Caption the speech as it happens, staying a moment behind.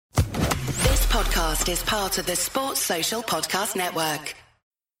podcast is part of the Sports Social Podcast Network.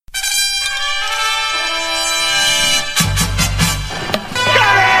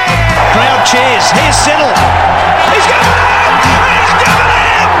 Crowd cheers. Here's Siddle. He's got it! He's got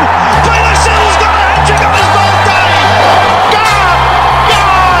it! Taylor Siddle's got a hat-trick on his birthday! Go!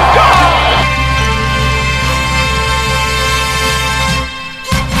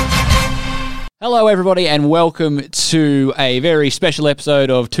 Hello, everybody, and welcome to a very special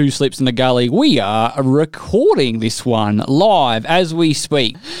episode of Two Slips in the Gully. We are recording this one live as we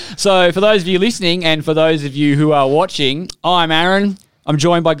speak. So, for those of you listening and for those of you who are watching, I'm Aaron. I'm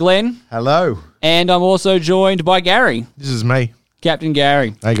joined by Glenn. Hello. And I'm also joined by Gary. This is me. Captain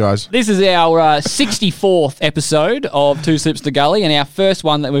Gary. Hey, guys. This is our 64th episode of Two Slips to Gully and our first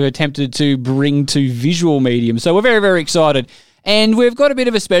one that we've attempted to bring to visual medium. So we're very, very excited. And we've got a bit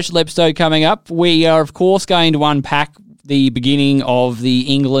of a special episode coming up. We are, of course, going to unpack the beginning of the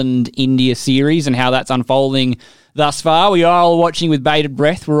England-India series and how that's unfolding thus far. We are all watching with bated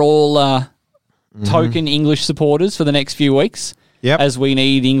breath. We're all token English supporters for the next few weeks. Yep. As we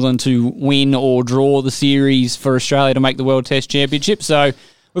need England to win or draw the series for Australia to make the World Test Championship. So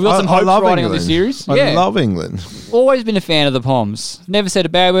we've got some hopes riding on this series. I love England. Always been a fan of the Poms. Never said a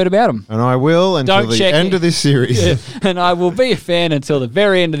bad word about them. And I will until the end of this series. Yeah. And I will be a fan until the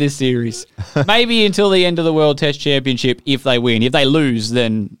very end of this series. Maybe until the end of the World Test Championship if they win. If they lose,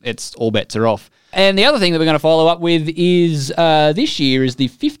 then it's all bets are off. And the other thing that we're going to follow up with is this year is the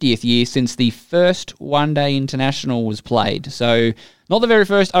 50th year since the first one-day international was played. So not the very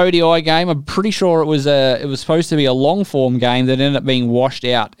first ODI game. I'm pretty sure it was supposed to be a long-form game that ended up being washed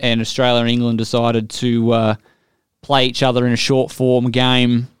out, and Australia and England decided to play each other in a short-form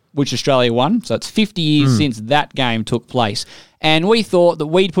game, which Australia won. So it's 50 years since that game took place. And we thought that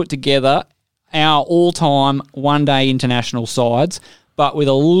we'd put together our all-time one-day international sides, but with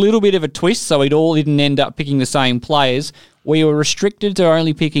a little bit of a twist, so we all didn't end up picking the same players. We were restricted to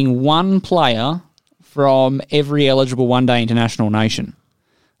only picking one player from every eligible one-day international nation.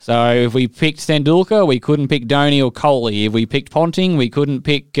 So if we picked Tendulkar, we couldn't pick Dhoni or Kohli. If we picked Ponting, we couldn't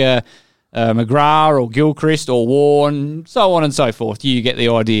pick McGrath or Gilchrist or Warne, so on and so forth. You get the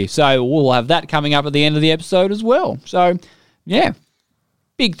idea. So we'll have that coming up at the end of the episode as well. So, yeah,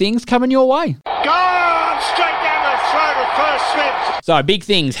 big things coming your way. So big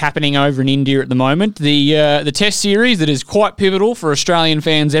things happening over in India at the moment. The Test series that is quite pivotal for Australian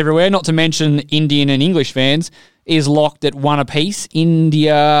fans everywhere, not to mention Indian and English fans, is locked at one apiece.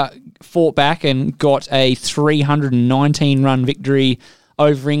 India fought back and got a 319-run victory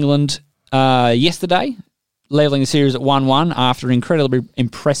over England yesterday, levelling the series at 1-1 after an incredibly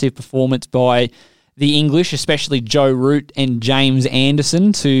impressive performance by the English, especially Joe Root and James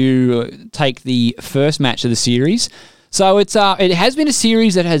Anderson, to take the first match of the series. So it has been a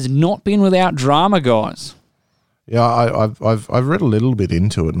series that has not been without drama, guys. Yeah, I've read a little bit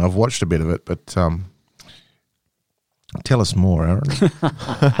into it and I've watched a bit of it, but tell us more, Aaron.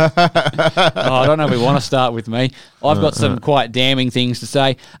 I don't know if we want to start with me. I've got some quite damning things to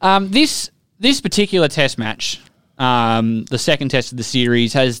say. This particular Test match, the second Test of the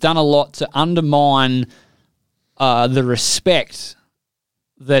series, has done a lot to undermine the respect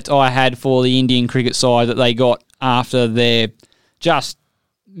that I had for the Indian cricket side that they got after their just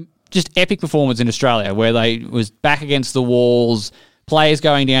epic performance in Australia, where they was back against the walls, players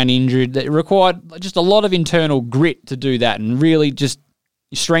going down injured. It required just a lot of internal grit to do that, and really just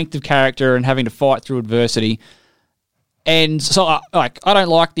strength of character and having to fight through adversity. And so, I don't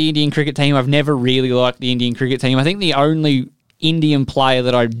like the Indian cricket team. I've never really liked the Indian cricket team. I think the only Indian player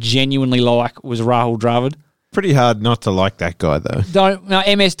that I genuinely like was Rahul Dravid. Pretty hard not to like that guy, though.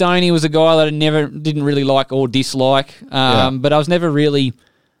 MS Dhoni was a guy that I didn't really like or dislike, but I was never really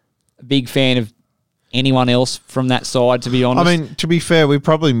a big fan of anyone else from that side, to be honest. I mean, to be fair, we're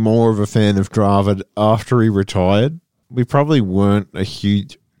probably more of a fan of Dravid after he retired. We probably weren't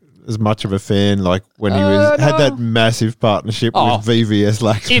as much of a fan like when he had that massive partnership with VVS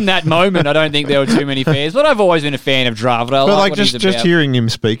Laxman. In that moment, I don't think there were too many fans, but I've always been a fan of Dravid. But like just hearing him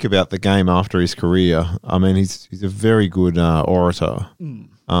speak about the game after his career, I mean, he's a very good orator and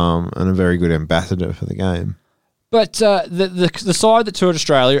a very good ambassador for the game. But the side that toured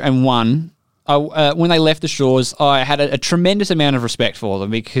Australia and won, when they left the shores, I had a tremendous amount of respect for them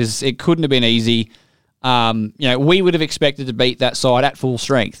because it couldn't have been easy. We would have expected to beat that side at full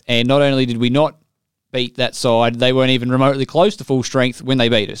strength. And not only did we not beat that side, they weren't even remotely close to full strength when they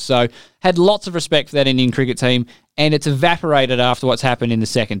beat us. So had lots of respect for that Indian cricket team, and it's evaporated after what's happened in the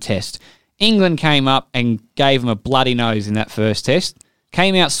second test. England came up and gave them a bloody nose in that first test.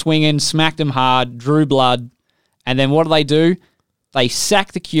 Came out swinging, smacked them hard, drew blood, and then what do? They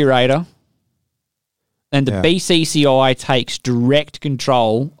sack the curator, and the BCCI takes direct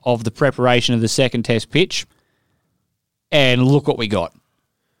control of the preparation of the second test pitch, and look what we got.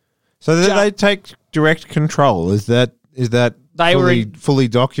 So did they take direct control? Is that fully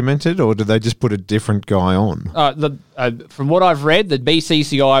documented, or did they just put a different guy on? From what I've read, the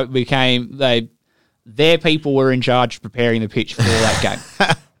BCCI their people were in charge of preparing the pitch for that game.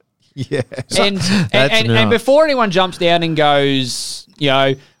 Yeah. And before anyone jumps down and goes,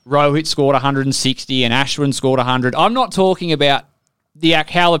 Rohit scored 160 and Ashwin scored 100, I'm not talking about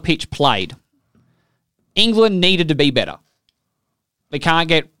how the pitch played. England needed to be better. They can't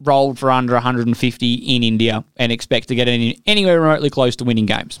get rolled for under 150 in India and expect to get anywhere remotely close to winning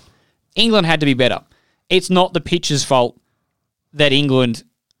games. England had to be better. It's not the pitch's fault that England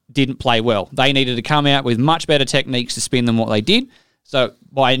didn't play well. They needed to come out with much better techniques to spin than what they did. So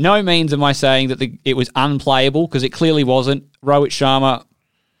by no means am I saying that it was unplayable, because it clearly wasn't. Rohit Sharma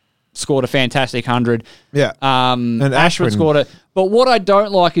scored a fantastic 100. Yeah. And Ashwin scored it. But what I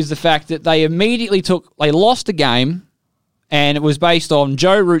don't like is the fact that they lost a game, and it was based on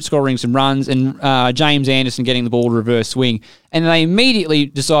Joe Root scoring some runs and James Anderson getting the ball to reverse swing. And they immediately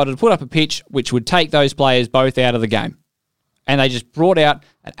decided to put up a pitch which would take those players both out of the game. And they just brought out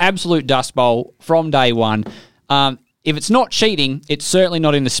an absolute dust bowl from day one. If it's not cheating, it's certainly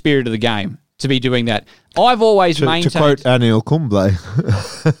not in the spirit of the game to be doing that. I've always maintained... To quote Anil Kumble.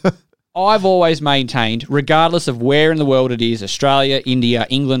 I've always maintained, regardless of where in the world it is, Australia, India,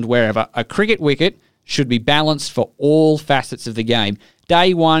 England, wherever, a cricket wicket should be balanced for all facets of the game.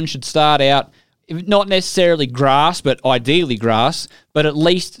 Day one should start out, not necessarily grass, but ideally grass, but at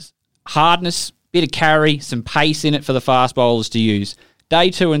least hardness, bit of carry, some pace in it for the fast bowlers to use.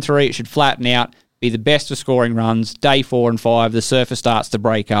 Day 2 and 3, it should flatten out, be the best for scoring runs. Day 4 and 5, the surface starts to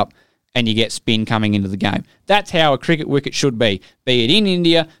break up and you get spin coming into the game. That's how a cricket wicket should be it in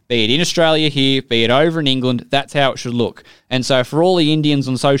India, be it in Australia here, be it over in England. That's how it should look. And so for all the Indians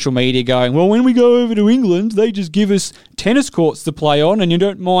on social media going, well, when we go over to England, they just give us tennis courts to play on and you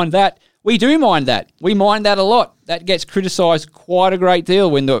don't mind that. We do mind that. We mind that a lot. That gets criticised quite a great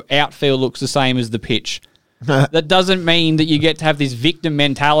deal when the outfield looks the same as the pitch. That doesn't mean that you get to have this victim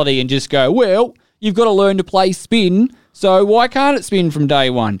mentality and just go, well, you've got to learn to play spin, so why can't it spin from day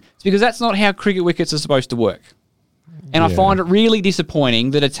one? It's because that's not how cricket wickets are supposed to work. And I find it really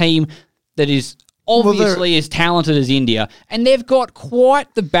disappointing that a team that is obviously as talented as India, and they've got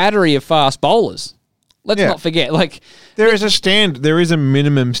quite the battery of fast bowlers. Let's not forget. There is a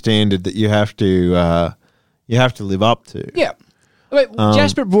minimum standard that you have to live up to. Yeah.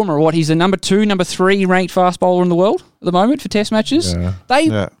 Jasprit Bumrah, he's the number 2, number 3 ranked fast bowler in the world at the moment for test matches.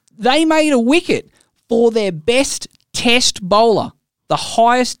 Yeah. They made a wicket for their best test bowler, the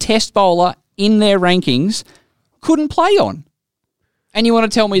highest test bowler in their rankings, couldn't play on. And you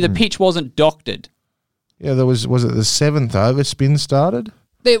want to tell me the pitch wasn't doctored? Yeah, was it the 7th over spin started?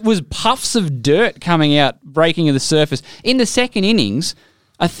 There was puffs of dirt coming out, breaking of the surface. In the second innings,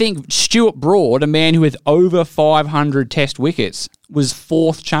 I think Stuart Broad, a man who had over 500 test wickets, was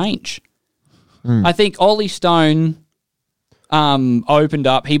 4th change. I think Ollie Stone opened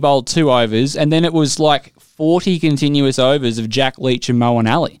up, he bowled 2 overs, and then it was like 40 continuous overs of Jack Leach and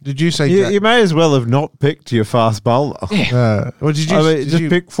Moeen Ali. Did you say you may as well have not picked your fast bowler. Yeah.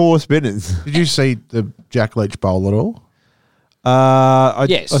 Pick 4 spinners. Did you see the Jack Leach bowl at all?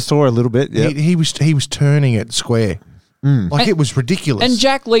 Yes. I saw a little bit. Yeah, he was turning it square. It was ridiculous. And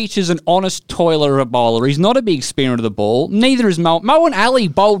Jack Leach is an honest toiler of a bowler. He's not a big spinner of the ball. Neither is Moeen Ali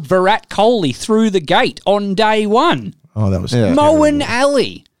bowled Virat Kohli through the gate on day 1. Oh, that was Moeen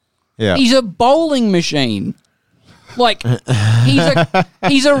Ali. Yeah. He's a bowling machine.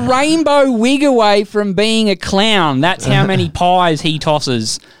 He's a rainbow wig away from being a clown. That's how many pies he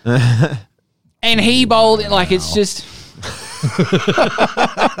tosses. And he bowled it it's just...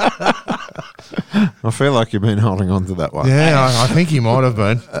 I feel like you've been holding on to that one. Yeah, I think he might have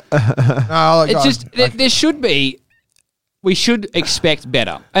been. There should be... We should expect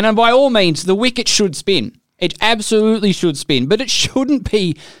better. And by all means, the wicket should spin. It absolutely should spin, but it shouldn't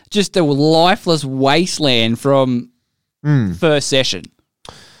be just a lifeless wasteland from first session.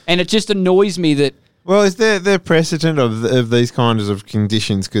 And it just annoys me that... Well, is there precedent of these kinds of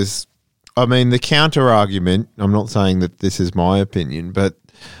conditions? Because, I mean, the counter-argument, I'm not saying that this is my opinion, but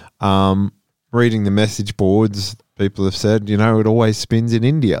reading the message boards, people have said, it always spins in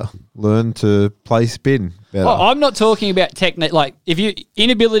India. Learn to play spin better. Oh, I'm not talking about technique. If your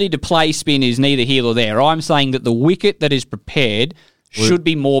inability to play spin is neither here nor there, I'm saying that the wicket that is prepared should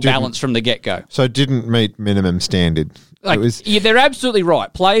be more balanced from the get-go. So it didn't meet minimum standard. They're absolutely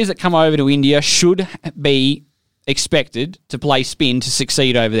right. Players that come over to India should be expected to play spin to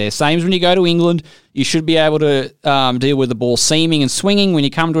succeed over there. Same as when you go to England, you should be able to deal with the ball seaming and swinging. When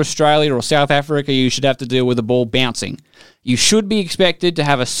you come to Australia or South Africa, you should have to deal with the ball bouncing. You should be expected to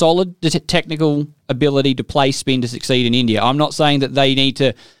have a solid technical ability to play spin to succeed in India. I'm not saying that they need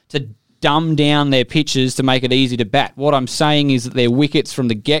to dumb down their pitches to make it easy to bat. What I'm saying is that their wickets from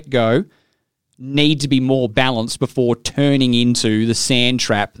the get-go need to be more balanced before turning into the sand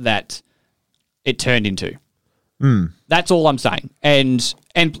trap that it turned into. That's all I'm saying. And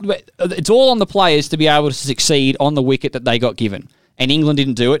it's all on the players to be able to succeed on the wicket that they got given. And England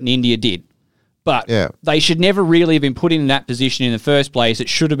didn't do it and India did. But they should never really have been put in that position in the first place. It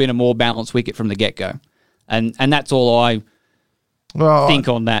should have been a more balanced wicket from the get-go. And that's all I think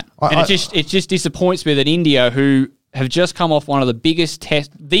on that. It just disappoints me that India, who have just come off one of the biggest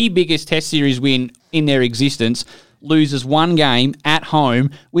test series win in their existence, loses one game at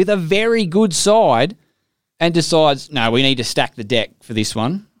home with a very good side and decides, no, we need to stack the deck for this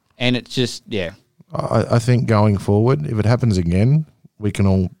one. And it's just, I think going forward, if it happens again, we can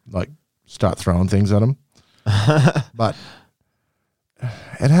all start throwing things at them. But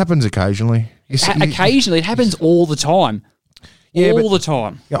it happens occasionally. Occasionally, it happens all the time. All the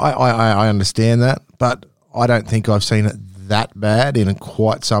time. Yeah, I understand that, but I don't think I've seen it that bad in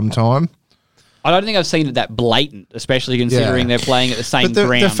quite some time. I don't think I've seen it that blatant, especially considering they're playing at the same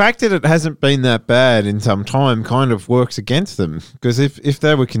ground. The fact that it hasn't been that bad in some time kind of works against them, because if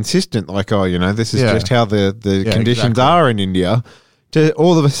they were consistent, this is just how the conditions are in India, to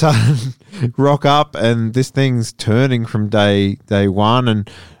all of a sudden rock up and this thing's turning from day one and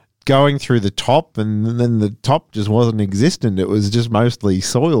going through the top, and then the top just wasn't existent. It was just mostly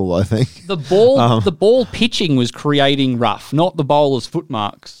soil, I think. The ball pitching was creating rough, not the bowler's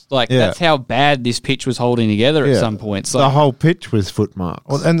footmarks. That's how bad this pitch was holding together at some points. The whole pitch was footmarks.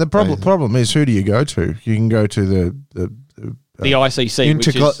 Well, and the problem is, who do you go to? You can go to the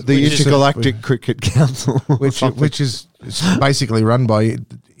ICC, the Intergalactic Cricket Council, which is basically run by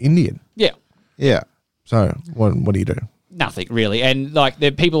Indian. Yeah. So what do you do? Nothing really, and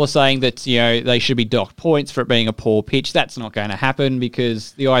people are saying that they should be docked points for it being a poor pitch. That's not going to happen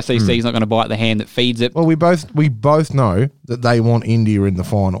because the ICC is not going to bite the hand that feeds it. Well, we both know that they want India in the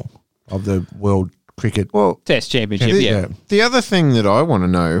final of the World Cricket Test Championship. Yeah. The other thing that I want to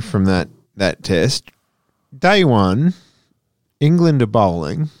know from that test, day one, England are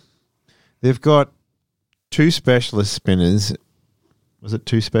bowling. They've got two specialist spinners. Was it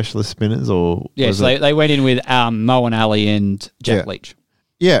two specialist spinners or? Yes, they went in with Moeen Ali and Jack Leach.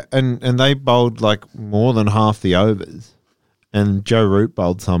 Yeah, and they bowled more than half the overs, and Joe Root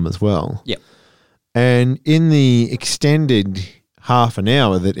bowled some as well. Yeah. And in the extended half an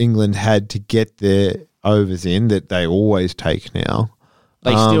hour that England had to get their overs in, that they always take now,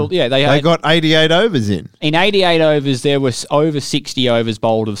 they got 88 overs in. In 88 overs, there was over 60 overs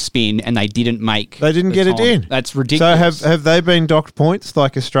bowled of spin, and they didn't get it in. That's ridiculous. So have they been docked points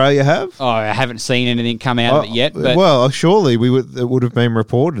like Australia have? Oh, I haven't seen anything come out of it yet. But well, surely it would have been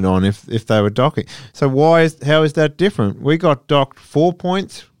reported on if they were docking. So how is that different? We got docked 4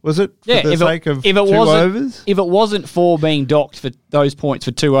 points. Was it for the sake of two overs? If it wasn't for being docked for those points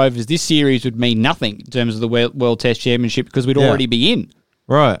for 2 overs, this series would mean nothing in terms of the World Test Championship because we'd already be in.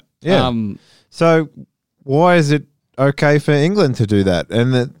 Right. Yeah. So why is it okay for England to do that?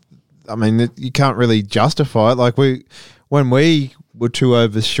 And you can't really justify it. When we were 2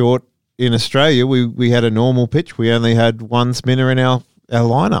 overs short in Australia, we had a normal pitch. We only had one spinner in our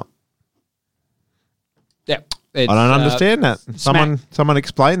lineup. Yeah. I don't understand that. Someone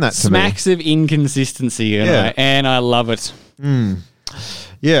explain that to me. Smacks of inconsistency, and I love it.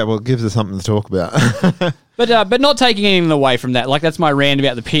 Yeah, well, it gives us something to talk about. But not taking anything away from that. That's my rant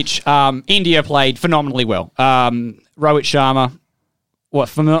about the pitch. India played phenomenally well. Rohit Sharma,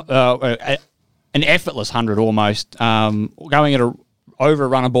 an effortless 100 almost, going at over a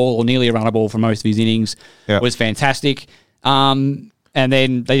runner ball or nearly a runner ball for most of his innings was fantastic. And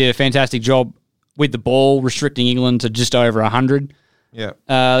then they did a fantastic job with the ball, restricting England to just over 100. Yeah.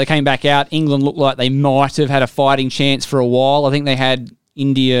 They came back out. England looked like they might have had a fighting chance for a while. I think they had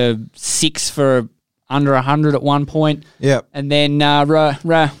India 6 for under 100 at one point. Yeah. And then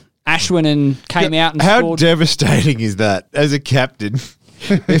Ashwin came out and scored. How devastating is that as a captain?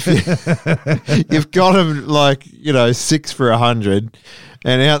 If you've got him 6 for 100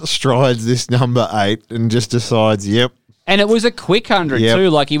 and outstrides this number 8 and just decides, yep. And it was a quick 100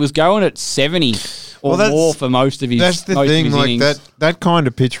 too. He was going at 70 or more for most of his innings. That's the thing. That kind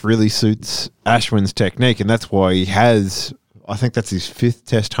of pitch really suits Ashwin's technique, and that's why he has I think that's his 5th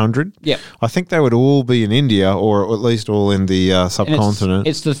Test 100. Yeah. I think they would all be in India, or at least all in the subcontinent.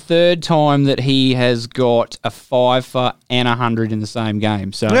 It's the 3rd time that he has got a 5 and 100 in the same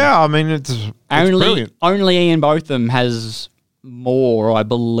game. So yeah, I mean, it's brilliant. Only Ian Botham has more, I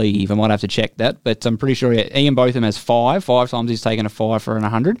believe. I might have to check that, but I'm pretty sure Ian Botham has 5. 5 times he's taken a 5 for an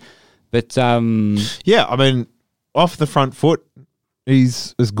 100. But yeah, I mean, off the front foot,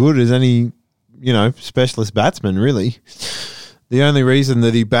 he's as good as any, specialist batsman, really. The only reason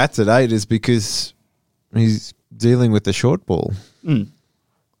that he bats at 8 is because he's dealing with the short ball. He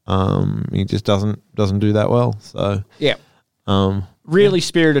just doesn't do that well. So yeah, really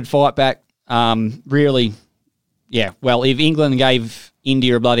spirited fight back. Really, yeah. Well, if England gave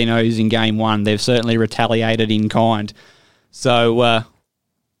India a bloody nose in game 1, they've certainly retaliated in kind. So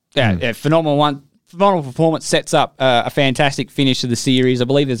phenomenal performance, sets up a fantastic finish to the series. I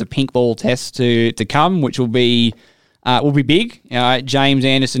believe there's a pink ball test to come, which will be big. James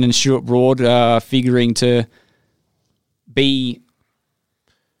Anderson and Stuart Broad figuring to be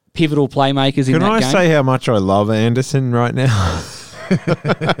pivotal playmakers in that game. Can I say how much I love Anderson right now?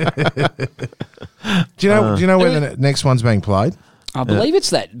 Do you know where the next one's being played? I believe it's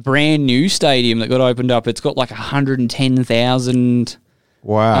that brand new stadium that got opened up. It's got like 110,000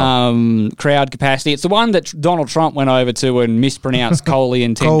 crowd capacity. It's the one that Donald Trump went over to and mispronounced Kohli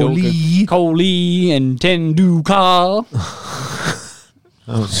and Tendulkar. Kohli and Tendulkar.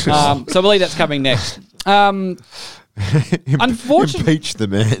 So I believe that's coming next. Unfortunately, impeach the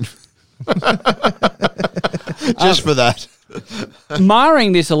man. Just for that.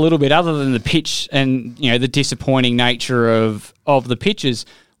 Marring this a little bit, other than the pitch and the disappointing nature of the pitches,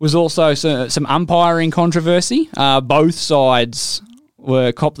 was also some umpiring controversy. Both sides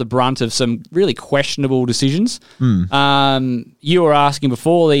were copped the brunt of some really questionable decisions. You were asking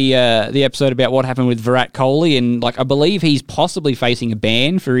before the episode about what happened with Virat Kohli, and I believe he's possibly facing a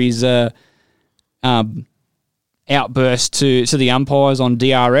ban for his outburst to the umpires on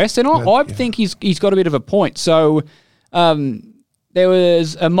DRS, and I think he's got a bit of a point. So there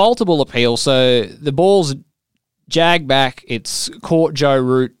was a multiple appeal. So the ball's jagged back. It's caught Joe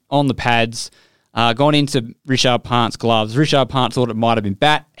Root on the pads, gone into Rishabh Pant's gloves. Rishabh Pant thought it might have been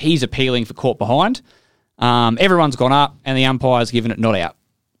bat. He's appealing for caught behind. Everyone's gone up, and the umpire's given it not out.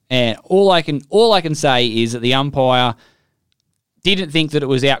 And all I can say is that the umpire didn't think that it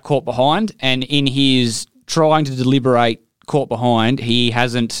was out caught behind, and in his trying to deliberate caught behind, he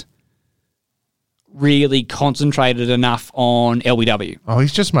hasn't really concentrated enough on LBW. Oh,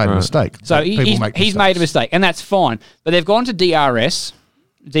 he's just made a mistake. So he's made a mistake, and that's fine. But they've gone to DRS.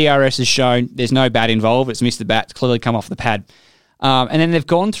 DRS has shown there's no bat involved. It's missed the bat. It's clearly come off the pad. And then they've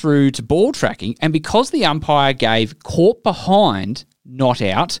gone through to ball tracking, and because the umpire gave caught behind, not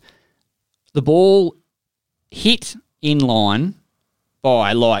out, the ball hit in line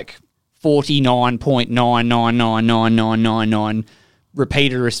by 49.9999999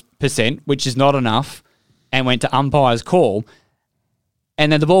 repeater percent, which is not enough, and went to umpire's call. And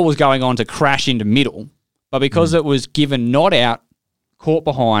then the ball was going on to crash into middle. But because it was given not out, caught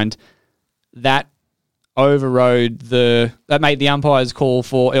behind, that that made the umpire's call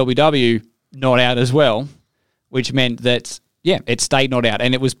for LBW not out as well, which meant that, it stayed not out.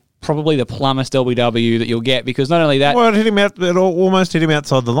 And it was probably the plumbest LBW that you'll get, because not only that... Well, it almost hit him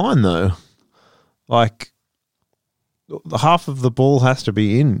outside the line, though. Half of the ball has to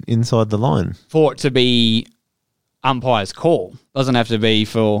be inside the line. For it to be umpire's call. Doesn't have to be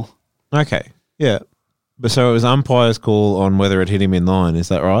for... Okay, yeah. But so it was umpire's call on whether it hit him in line, is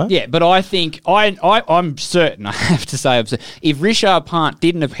that right? Yeah, but I think... I'm certain, I have to say, if Rishabh Pant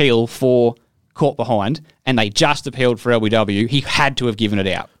didn't appeal for caught behind and they just appealed for LBW, he had to have given it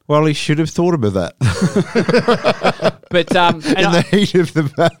out. Well, he should have thought about that. But in the heat of the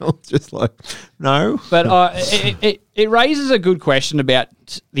battle, just no. But it raises a good question about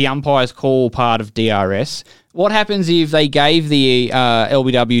the umpire's call part of DRS. What happens if they gave the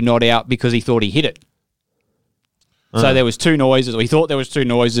LBW not out because he thought he hit it? So there was two noises. We thought there was two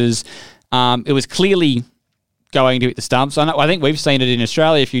noises. It was clearly going to hit the stumps. I think we've seen it in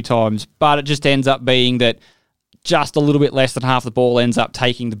Australia a few times, but it just ends up being that just a little bit less than half the ball ends up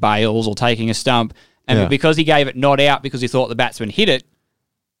taking the bails or taking a stump. And because he gave it not out because he thought the batsman hit it,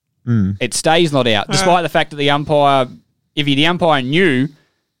 it stays not out, despite the fact that the umpire knew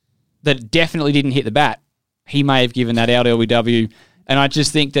that it definitely didn't hit the bat, he may have given that out LBW. And I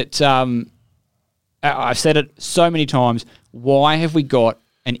just think that I've said it so many times, why have we got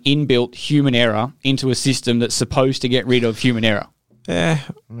an inbuilt human error into a system that's supposed to get rid of human error? Yeah,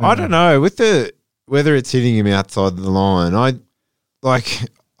 I don't know. With whether it's hitting him outside the line,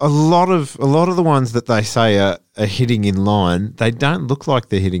 a lot of the ones that they say are hitting in line, they don't look like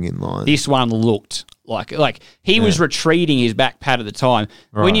they're hitting in line. This one looked like he was retreating his back pad at the time.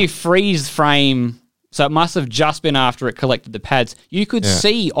 Right. When you freeze frame, so it must have just been after it collected the pads, you could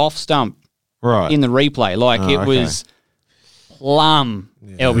see off stump in the replay. Like it was plumb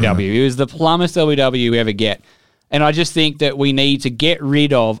LBW. It was the plumbest LBW you ever get. And I just think that we need to get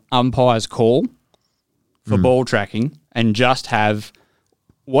rid of umpire's call for ball tracking and just have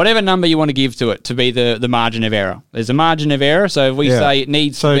whatever number you want to give to it to be the margin of error. There's a margin of error, so if we say it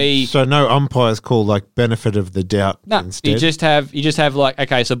needs to be... So no umpire's call, like benefit of the doubt instead? You just have like,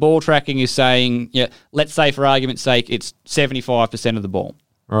 okay, so ball tracking is saying, let's say for argument's sake, it's 75% of the ball.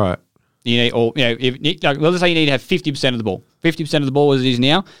 Right. Let's say you need to have 50% of the ball. 50% of the ball as it is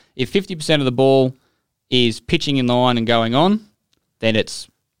now. If 50% of the ball is pitching in line and going on, then it's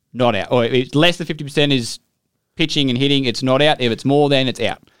not out. Or if less than 50% is pitching and hitting, it's not out. If it's more, then it's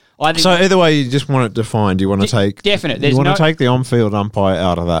out. I think so either way, you just want it defined. You want to take definite. You want to take the on-field umpire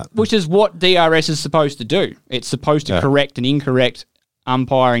out of that, which is what DRS is supposed to do. It's supposed to correct an incorrect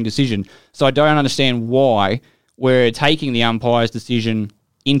umpiring decision. So I don't understand why we're taking the umpire's decision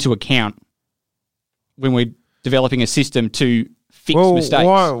into account when we're developing a system to fix mistakes.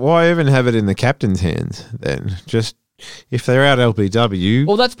 Why even have it in the captain's hands then? Just if they're out LBW,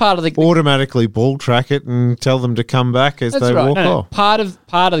 well, that's part of the automatically ball track it and tell them to come back as they walk off. Part of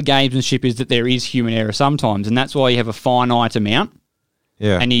the gamesmanship is that there is human error sometimes, and that's why you have a finite amount.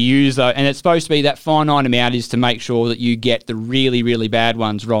 Yeah, and you use and it's supposed to be that finite amount is to make sure that you get the really, really bad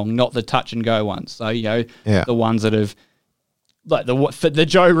ones wrong, not the touch and go ones. So the ones that have. Like the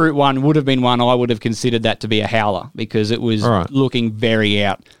Joe Root one would have been one I would have considered that to be a howler because it was looking very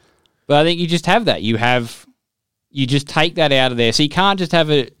out. But I think you just have that. You just take that out of there. So you can't just have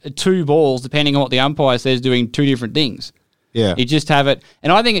two balls, depending on what the umpire says, doing two different things. Yeah. You just have it.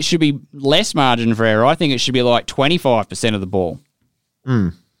 And I think it should be less margin for error. I think it should be like 25% of the ball.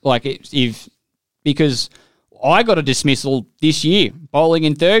 Because I got a dismissal this year, bowling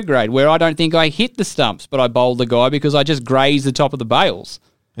in third grade, where I don't think I hit the stumps, but I bowled the guy because I just grazed the top of the bails.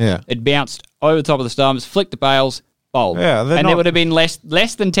 Yeah. It bounced over the top of the stumps, flicked the bails, bowled. Yeah, and there would have been less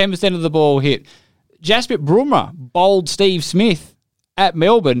than 10% of the ball hit. Jasprit Bumrah bowled Steve Smith at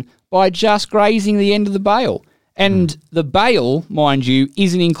Melbourne by just grazing the end of the bail. And the bail, mind you,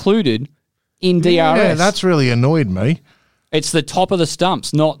 isn't included in DRS. Yeah, that's really annoyed me. It's the top of the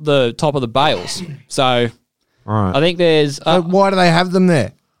stumps, not the top of the bails. So... Right. I think there's... why do they have them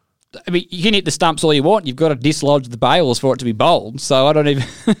there? I mean, you can hit the stumps all you want. You've got to dislodge the bails for it to be bowled. So I don't even...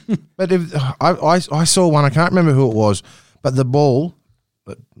 But if I saw one, I can't remember who it was, but the ball,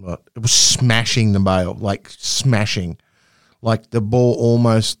 it was smashing the bail, like smashing. Like the ball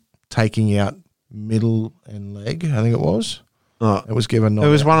almost taking out middle and leg, I think it was. Oh, it was given... It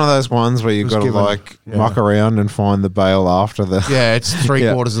was one of those ones where you've got to muck around and find the bail after the... Yeah, it's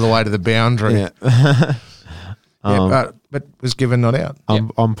three-quarters of the way to the boundary. Yeah. But was given not out.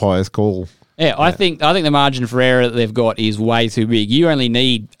 Umpire's call. Yeah, I think the margin for error that they've got is way too big. You only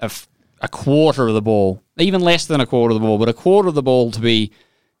need a quarter of the ball, even less than a quarter of the ball, but a quarter of the ball to be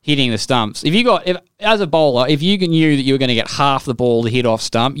hitting the stumps. As a bowler, if you knew that you were going to get half the ball to hit off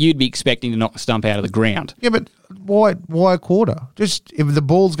stump, you'd be expecting to knock the stump out of the ground. Yeah, but why a quarter? Just if the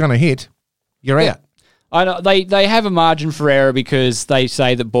ball's going to hit, you're out. I know they have a margin for error because they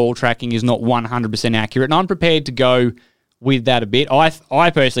say that ball tracking is not 100% accurate, and I'm prepared to go with that a bit. I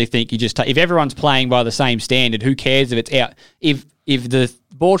personally think you just if everyone's playing by the same standard, who cares if it's out? If the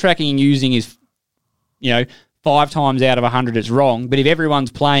ball tracking you're using is 5 times out of 100 it's wrong, but if everyone's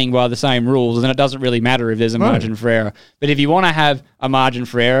playing by the same rules, then it doesn't really matter if there's a margin for error. But if you want to have a margin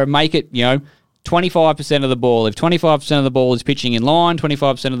for error, make it 25% of the ball. If 25% of the ball is pitching in line,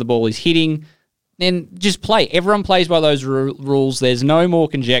 25% of the ball is hitting, then just play. Everyone plays by those rules. There's no more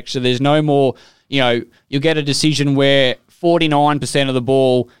conjecture. There's no more, you'll get a decision where 49% of the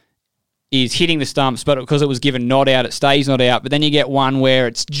ball is hitting the stumps, but because it was given not out, it stays not out. But then you get one where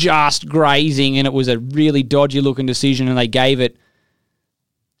it's just grazing and it was a really dodgy looking decision and they gave it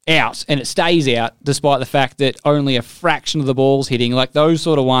out and it stays out despite the fact that only a fraction of the ball's hitting. Like those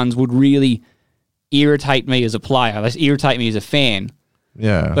sort of ones would really irritate me as a player. They irritate me as a fan.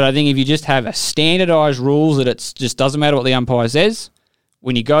 Yeah. But I think if you just have a standardised rules that it just doesn't matter what the umpire says,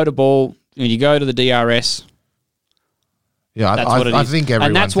 when you go to ball, when you go to the DRS, yeah, that's what it is. I think everyone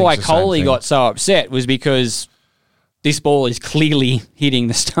and that's why Coley got so upset was because this ball is clearly hitting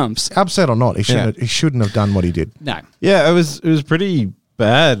the stumps. Upset or not, he shouldn't have done what he did. No. Yeah, it was pretty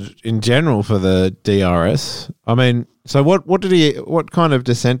bad in general for the DRS. I mean, so what kind of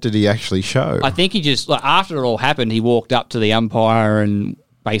dissent did he actually show? I think he just after it all happened, he walked up to the umpire and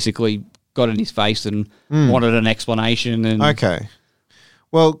basically got in his face and wanted an explanation. And Okay.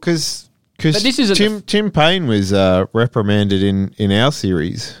 Well, because this isn't Tim Payne was reprimanded in our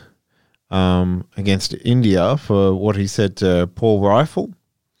series against India for what he said to Paul Rifle.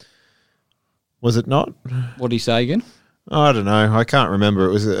 Was it not? What did he say again? I don't know. I can't remember.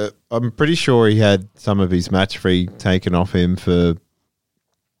 It was. I'm pretty sure he had some of his match fee taken off him for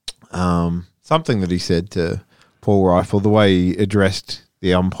something that he said to Paul Rifle, the way he addressed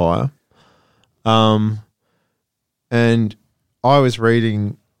the umpire. And I was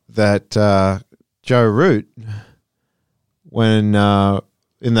reading that Joe Root, when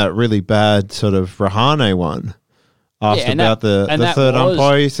in that really bad sort of Rahane one, asked about the third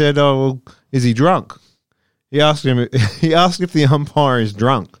umpire, he said, "Oh, well, is he drunk?" He asked him. He asked if the umpire is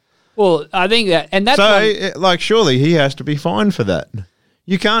drunk. Well, I think that, and that's surely he has to be fined for that.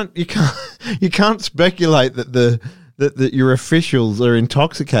 You can't speculate that your officials are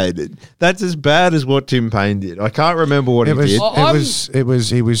intoxicated. That's as bad as what Tim Payne did. I can't remember what he did. He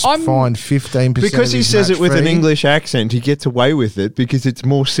was fined 15% because he says it with an English accent. He gets away with it because it's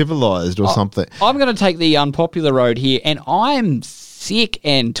more civilized or something. I'm going to take the unpopular road here, and I'm sick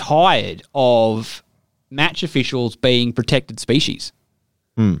and tired of match officials being protected species.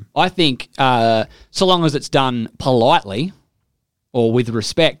 I think so long as it's done politely or with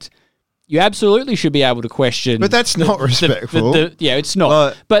respect, you absolutely should be able to question. But that's not respectful. It's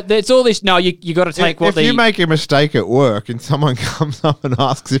not. But it's all this. No, you got to take if you make a mistake at work and someone comes up and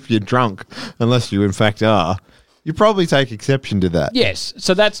asks if you're drunk, unless you in fact are, you probably take exception to that. Yes.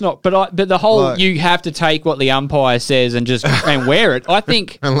 So that's not. But the whole you have to take what the umpire says and just and wear it. I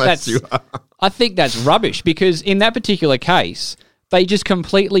think I think that's rubbish because in that particular case, they just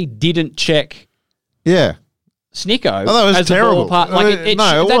completely didn't check. Yeah. Snicko. Oh, that was terrible.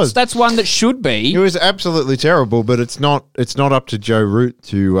 That's one that should be. It was absolutely terrible, but it's not up to Joe Root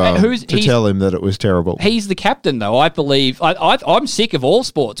to tell him that it was terrible. He's the captain, though. I believe. I'm sick of all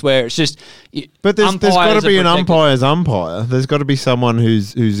sports where it's just. But there's got to be an umpire's umpire. There's got to be someone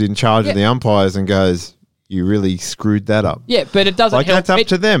who's in charge of the umpires and goes, "You really screwed that up." Yeah, but it doesn't help. That's up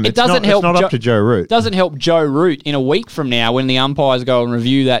to them. It's not up to Joe Root. It doesn't help Joe Root in a week from now when the umpires go and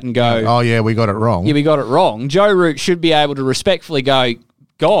review that and go, "Oh yeah, we got it wrong." Yeah, we got it wrong. Joe Root should be able to respectfully go,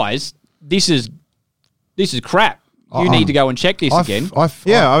 "Guys, this is crap. You need to go and check this again."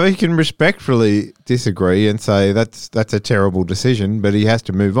 He can respectfully disagree and say that's a terrible decision, but he has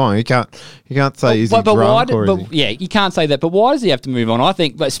to move on. He can't say he's drunk you can't say that. But why does he have to move on? I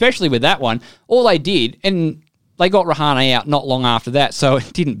think, but especially with that one, all they did, and they got Rahane out not long after that, so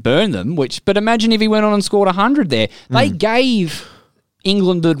it didn't burn them. But imagine if he went on and scored 100 there. They gave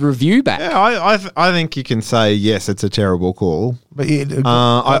England the review back. Yeah, I think you can say yes, it's a terrible call. But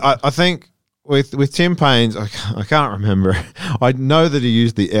I think. With Tim Payne's, I can't remember. I know that he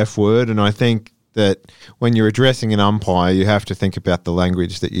used the F word, and I think that when you're addressing an umpire, you have to think about the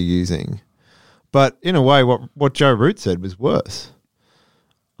language that you're using. But in a way, what Joe Root said was worse.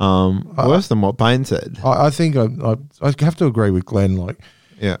 Worse than what Payne said. I think I have to agree with Glenn.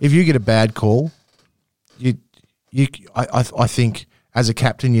 If you get a bad call, I think as a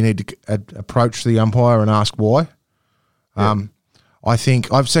captain you need to approach the umpire and ask why. I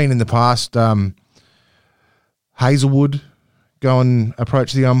think I've seen in the past Hazelwood go and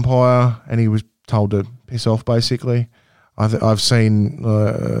approach the umpire, and he was told to piss off. Basically, I've seen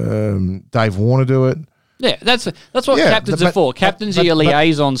Dave Warner do it. Yeah, that's what captains are for. Captains are your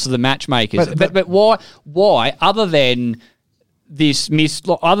liaisons to the matchmakers. But why? Other than this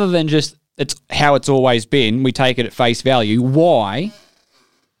other than just it's how it's always been, we take it at face value. Why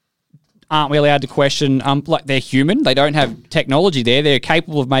aren't we allowed to question? Like they're human, they don't have technology there. They're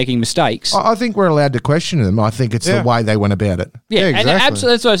capable of making mistakes. I think we're allowed to question them. I think it's the way they went about it. Yeah, exactly. And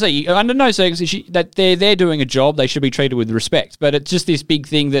absolutely. That's what I say. Under no circumstances that they're doing a job, they should be treated with respect. But it's just this big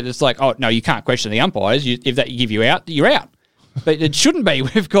thing that it's like, oh no, you can't question the umpires. If that give you out, you're out. But it shouldn't be.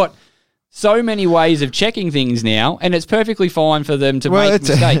 We've got so many ways of checking things now, and it's perfectly fine for them to make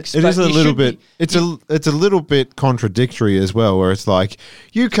mistakes. It is a little bit. It's a little bit contradictory as well, where it's like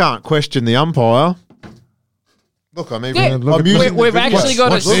you can't question the umpire. Look, I'm using we've actually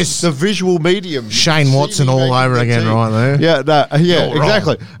got the visual medium. Shane Watson all over again, right there. Yeah,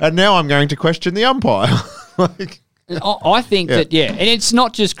 exactly. And now I'm going to question the umpire. I think that, and it's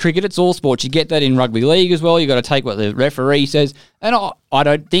not just cricket, it's all sports. You get that in rugby league as well. You got to take what the referee says. And I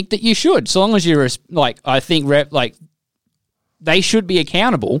don't think that you should. So long as you're, I think, they should be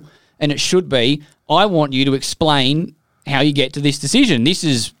accountable, and it should be, I want you to explain how you get to this decision. This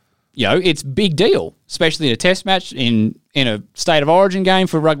is, it's big deal, especially in a test match, in a state of origin game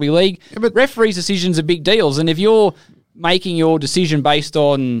for rugby league. Yeah, but referees' decisions are big deals, and if you're making your decision based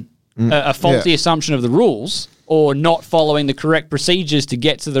on a faulty assumption of the rules or not following the correct procedures to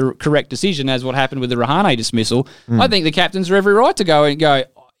get to the correct decision, as what happened with the Rahane dismissal, I think the captains are every right to go and go,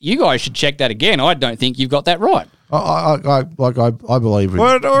 you guys should check that again. I don't think you've got that right. I believe it.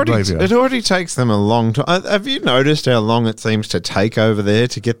 Well, it already takes them a long time. Have you noticed how long it seems to take over there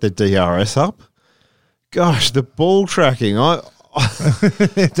to get the DRS up? Gosh, the ball tracking.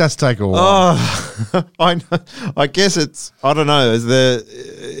 It does take a while. Oh, I know. I guess it's. I don't know. Is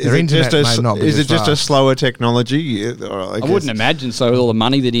it just a slower technology? I wouldn't imagine so. With all the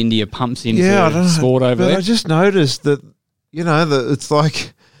money that India pumps into sport over there. I just noticed that that it's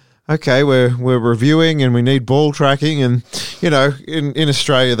like, okay, we're reviewing and we need ball tracking, and in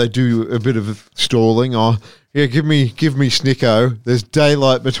Australia they do a bit of stalling. Yeah, give me Snicko. There's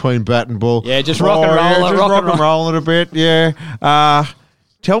daylight between bat and ball. Yeah, just rock and roll it. Rock and roll it a bit. Yeah.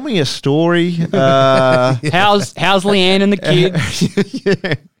 Tell me a story. How's Leanne and the kids?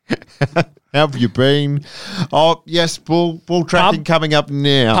 Yeah. How have you been? Oh, yes, ball tracking coming up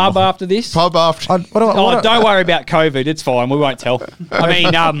now. Pub after this? Pub after. Don't worry about COVID. It's fine. We won't tell.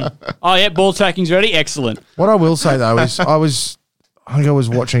 I mean, ball tracking's ready. Excellent. What I will say, though, is I think I was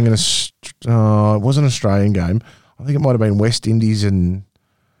watching it was an Australian game. I think it might have been West Indies and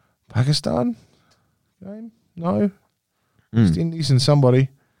Pakistan game. No, West Indies and somebody.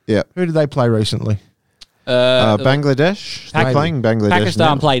 Yeah. Who did they play recently? Bangladesh. They're playing Bangladesh.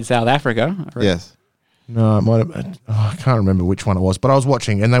 Pakistan played South Africa. Yes. No, it might have been. I can't remember which one it was, but I was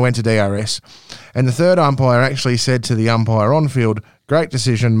watching and they went to DRS. And the third umpire actually said to the umpire on field, "Great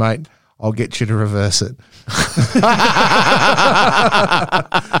decision, mate. I'll get you to reverse it."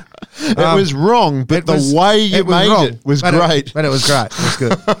 It was wrong, but the way you made it was great. But it was great. It was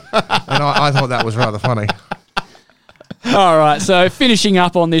good. And I thought that was rather funny. All right, so finishing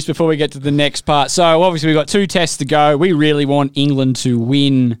up on this before we get to the next part. So obviously we've got 2 tests to go. We really want England to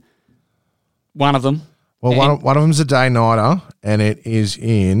win one of them. Well, one of them's a day-nighter, and it is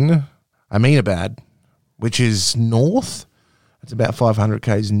in Ahmedabad, which is north. It's about 500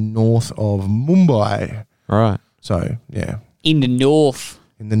 k's north of Mumbai. Right. So, yeah. In the north.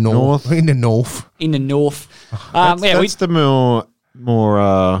 In the north. In the north. In the north. That's the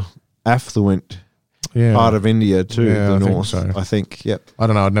more affluent part of India too, the north. I think. Yep. I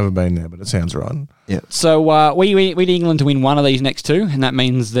don't know. I've never been there, but it sounds right. Yeah. So we need England to win one of these next 2, and that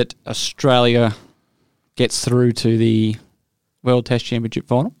means that Australia gets through to the World Test Championship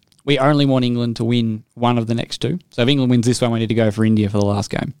final. We only want England to win one of the next 2. So if England wins this one, we need to go for India for the last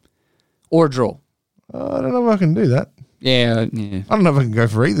game. Or a draw. I don't know if I can do that. Yeah. I don't know if I can go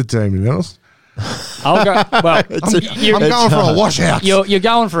for either team, to be honest. I'll go. Well, I'm going for a washout. You're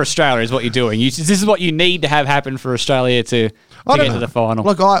going for Australia, is what you're doing. This is what you need to have happen for Australia to get to the final.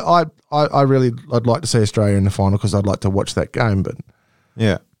 Look, I'd like to see Australia in the final because I'd like to watch that game. But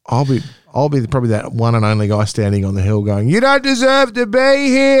yeah, I'll be probably that one and only guy standing on the hill going, "You don't deserve to be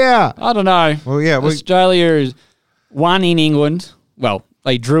here." I don't know. Well, yeah, Australia is won in England. Well,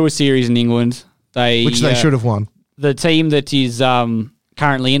 they drew a series in England. Which they should have won. The team that is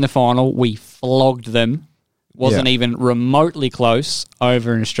currently in the final, we flogged them. Wasn't even remotely close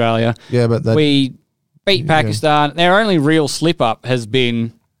over in Australia. Yeah, but we beat Pakistan. Their only real slip-up has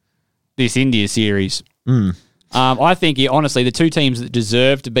been this India series. I think, honestly, the 2 teams that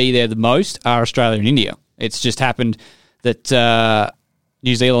deserve to be there the most are Australia and India. It's just happened that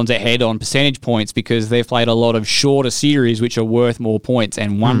New Zealand's ahead on percentage points because they've played a lot of shorter series which are worth more points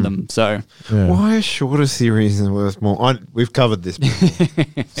and won them. So why are shorter series worth more? We've covered this before.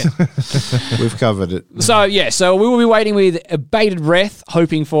 We've covered it. So we will be waiting with bated breath,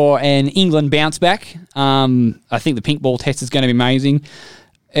 hoping for an England bounce back. I think the pink ball test is going to be amazing.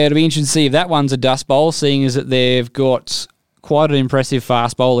 It'll be interesting to see if that one's a dust bowl, seeing as that they've got quite an impressive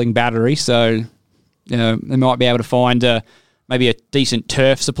fast bowling battery. So they might be able to find maybe a decent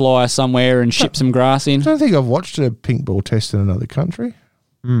turf supplier somewhere and ship some grass in. I don't think I've watched a pink ball test in another country.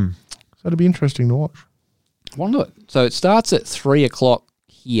 So it'd be interesting to watch. Wonder it. So it starts at 3:00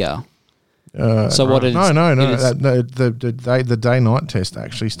 here. So what is the day-night test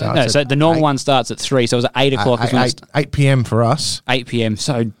actually starts. No, so the normal one starts at 3. So it was at 8:00. 8 p.m. for us. 8 p.m.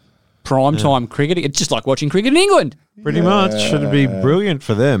 So prime time cricket. It's just like watching cricket in England. Pretty much. Should be brilliant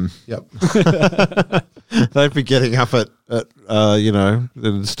for them. Yep. They'd be getting up at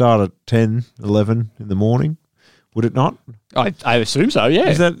it'd start at 10, 11 in the morning. Would it not? I assume so, yeah.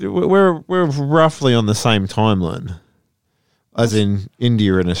 Is that we're roughly on the same timeline as in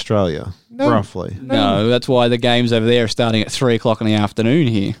India and Australia, roughly. No, that's why the games over there are starting at 3:00 in the afternoon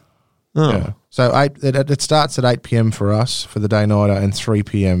here. Oh. Yeah. So it starts at 8 p.m. for us for the day nighter and 3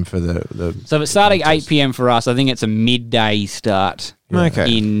 p.m. for the. So if it's starting 8 p.m. for us, I think it's a midday start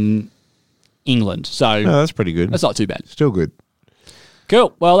in England. So that's pretty good. that's not too bad. Still good.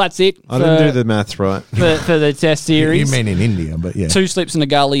 Cool. Well, that's it. I didn't do the maths right. for the test series. You mean in India, but yeah. Two Slips in the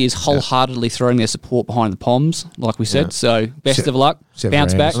Gully is wholeheartedly throwing their support behind the Poms, like we said. So best of luck.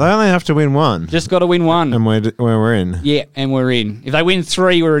 Bounce back. They only have to win one. Just got to win one. And we're in. Yeah, and we're in. If they win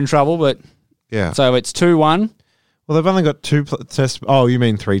 3, we're in trouble. But yeah. So it's 2-1. Well, they've only got 2 tests. Oh, you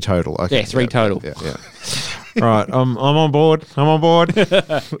mean 3 total? Okay. Yeah, 3 total. Yeah. Right, I'm on board. Got him!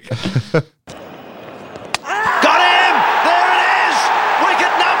 There it is!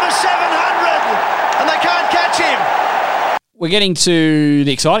 Wicket number 700! And they can't catch him! We're getting to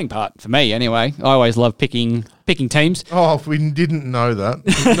the exciting part for me, anyway. I always love picking teams. Oh, we didn't know that.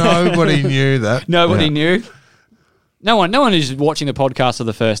 Nobody knew that. Nobody knew. No one is watching the podcast for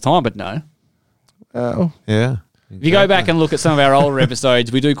the first time, but no. Oh, Yeah. If you go back and look at some of our older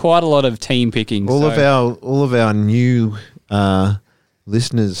episodes, we do quite a lot of team picking. All of our new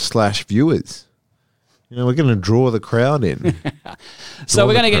listeners / viewers. We're going to draw the crowd in. So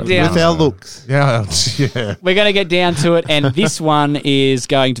we're going to get down with our looks. yeah. We're going to get down to it, and this one is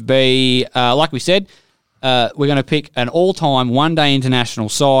going to be, like we said, we're going to pick an all-time one-day international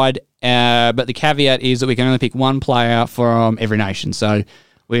side, but the caveat is that we can only pick one player from every nation. So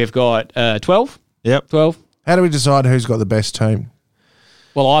we've got 12. Yep. 12. How do we decide who's got the best team?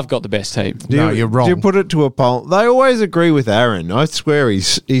 Well, I've got the best team. You're wrong. Do you put it to a poll? They always agree with Aaron. I swear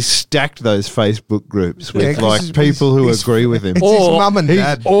he's stacked those Facebook groups with 'cause people who he's- agree with him. It's his mum and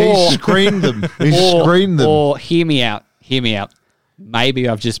dad. He screened them. Or hear me out. Maybe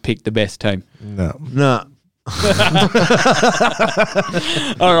I've just picked the best team. No. No.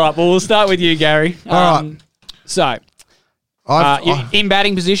 All right, well, we'll start with you, Gary. All right. So, in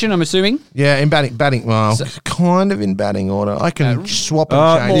batting position, I'm assuming? Yeah, in batting. Well, kind of in batting order. I can swap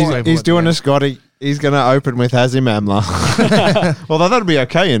and change. He's doing a Scotty. He's going to open with Hazim Amla. Well, that'll be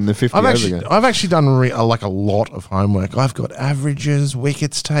okay in the 50 over game. I've actually done a lot of homework. I've got averages,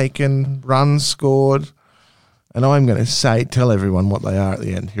 wickets taken, runs scored, and I'm going to tell everyone what they are at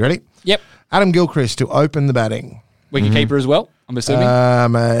the end. You ready? Yep. Adam Gilchrist to open the batting. Wicketkeeper as well, I'm assuming.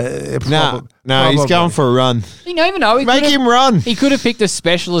 No, he's going for a run. You never know. Make him run. He could have picked a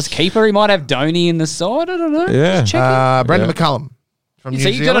specialist keeper. He might have Dhoni in the side. I don't know. Yeah. Just checking. Brendan McCullum from New So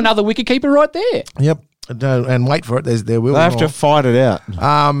you got Zealand. another wicketkeeper right there. Yep. And wait for it. There will They have to fight it out.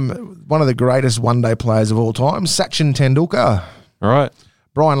 One of the greatest one-day players of all time, Sachin Tendulkar. All right.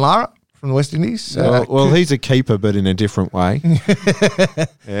 Brian Lara from the West Indies. Well, he's a keeper, but in a different way.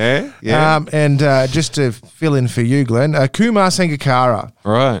 Yeah. And just to fill in for you, Glenn, Kumar Sangakkara.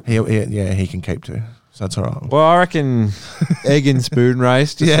 Right. He can keep too. So that's all right. Well, I reckon egg and spoon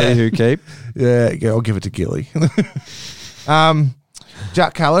race to see who keep. Yeah, I'll give it to Gilly.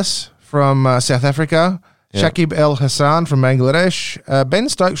 Jack Callis from South Africa. Yeah. Shakib El Hassan from Bangladesh. Ben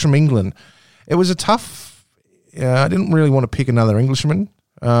Stokes from England. It was a tough... I didn't really want to pick another Englishman.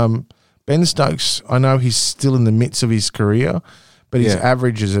 Ben Stokes, I know he's still in the midst of his career, but his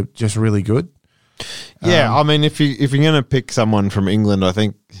averages are just really good. Yeah, I mean, if you're going to pick someone from England, I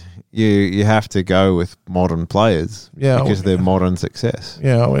think you have to go with modern players because they're modern success.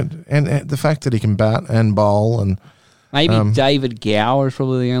 Yeah, and the fact that he can bat and bowl and... Maybe David Gower is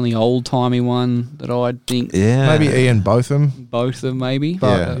probably the only old-timey one that I'd think. Yeah. Maybe Ian Botham. Both of them, maybe.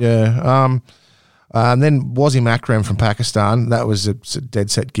 And then Wasim Akram from Pakistan. That was a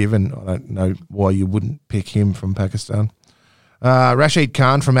dead set given. I don't know why you wouldn't pick him from Pakistan. Rashid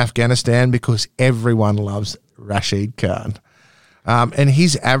Khan from Afghanistan, because everyone loves Rashid Khan. And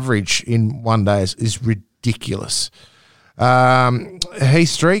his average in one day is ridiculous. Heath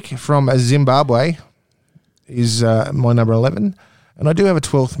Streak from Zimbabwe is my number 11. And I do have a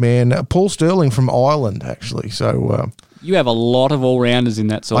 12th man, Paul Sterling from Ireland, actually. So you have a lot of all-rounders in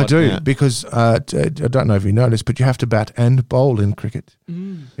that side. I do, because I don't know if you noticed, but you have to bat and bowl in cricket.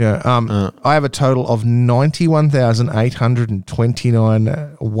 Yeah. I have a total of 91,829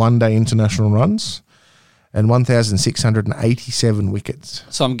 one-day international runs and 1,687 wickets.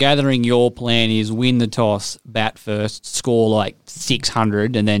 So I'm gathering your plan is win the toss, bat first, score like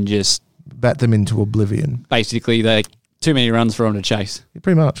 600, and then just... bat them into oblivion. Basically, too many runs for them to chase.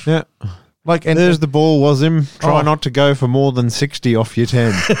 Pretty much. Yeah. And there's the ball, Wasim. Try not to go for more than 60 off your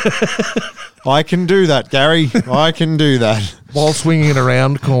 10. I can do that, Gary. I can do that. While swinging it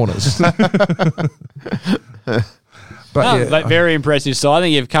around corners. But very impressive. So I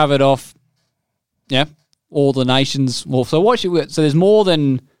think you've covered off, all the nations. Well, so there's more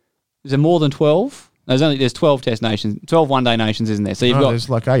than 12? There's 12 Test nations, 12 one-day nations, isn't there? So you've got there's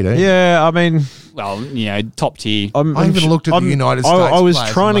like 18. Yeah, I mean, top tier. I even looked at the United States. I was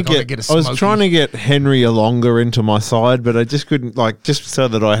players, trying I'm to like, get. I was trying to get Henry Alonga into my side, but I just couldn't. Like, just so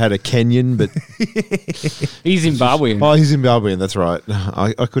that I had a Kenyan, but He's Zimbabwean. oh, he's Zimbabwean. That's right.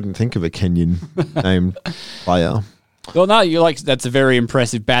 I couldn't think of a Kenyan named player. Well, no, that's a very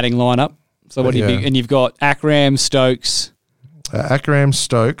impressive batting lineup. So what do you think? And you've got Akram, Stokes, Akram,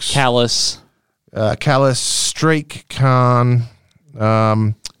 Stokes, Callis, Streak, Khan,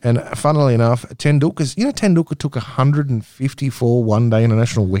 and funnily enough, Tendulkar's. Tendulkar took 154 one-day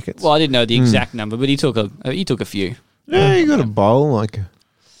international wickets. Well, I didn't know the exact number, but he took a few. Yeah, he got a bowl like.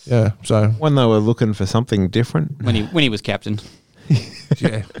 Yeah, so when they were looking for something different, when he was captain.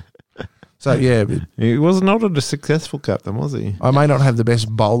 Yeah. So yeah, he was not a successful captain, was he? I may not have the best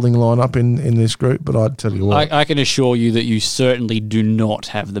bowling lineup in this group, but I'd tell you what, I can assure you that you certainly do not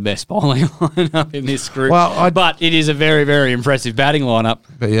have the best bowling lineup in this group. Well, but it is a very, very impressive batting lineup.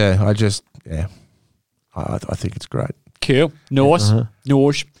 But yeah, I think it's great. Cool, nice,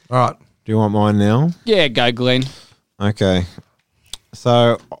 Norge. All right, do you want mine now? Yeah, go Glenn. Okay,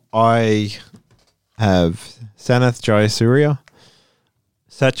 so I have Sanath Jayasuriya,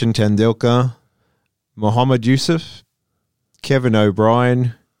 Sachin Tendulkar, Mohammad Yusuf, Kevin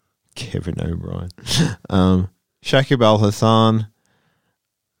O'Brien, Shakib Al Hassan,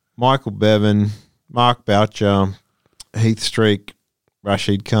 Michael Bevan, Mark Boucher, Heath Streak,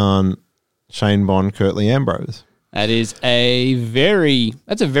 Rashid Khan, Shane Bond, Curtly Ambrose. That's a very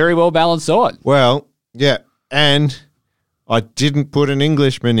well balanced side. Well, yeah, and I didn't put an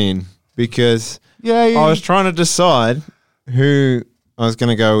Englishman in because I was trying to decide who I was going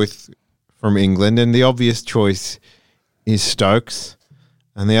to go with from England, and the obvious choice is Stokes,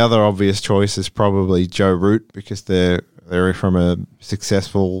 and the other obvious choice is probably Joe Root because they're from a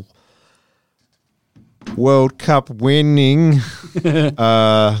successful World Cup winning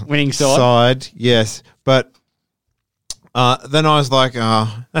side. Yes, but then I was like,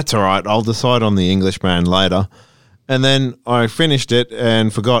 that's all right. I'll decide on the Englishman later. And then I finished it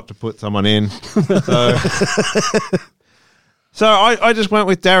and forgot to put someone in. So I just went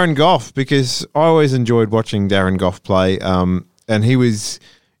with Darren Goff because I always enjoyed watching Darren Goff play. And he was,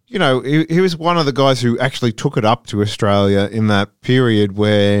 he was one of the guys who actually took it up to Australia in that period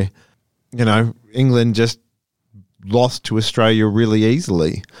where, England just lost to Australia really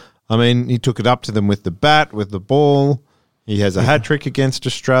easily. I mean, he took it up to them with the bat, with the ball. He has a hat trick against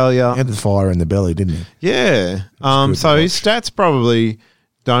Australia. He had the fire in the belly, didn't he? Yeah. So his stats probably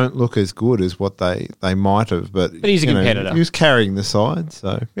don't look as good as what they might have, but he's a competitor. He was carrying the side,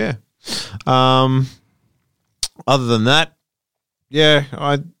 so yeah. Other than that, yeah,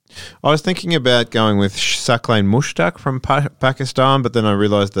 I was thinking about going with Saqlain Mushtaq from Pakistan, but then I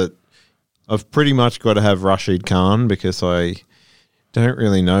realised that I've pretty much got to have Rashid Khan because I don't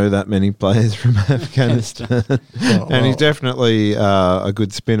really know that many players from Afghanistan. And he's definitely a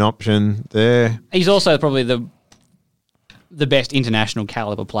good spin option there. He's also probably the best international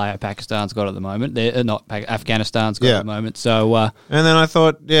caliber player Pakistan's got at the moment. They're not Afghanistan's got at the moment. So, and then I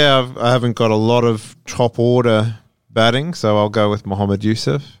thought, I haven't got a lot of top order batting, so I'll go with Mohammad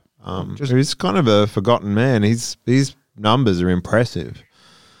Yusuf. He's kind of a forgotten man. His numbers are impressive.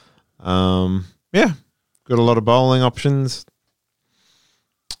 Got a lot of bowling options.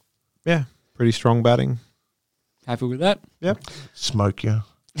 Yeah, pretty strong batting. Happy with that? Yep. Smoke you.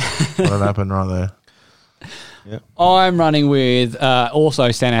 What happened right there? Yep. I'm running with also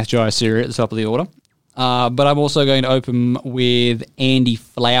Sanath Jayasuriya at the top of the order. But I'm also going to open with Andy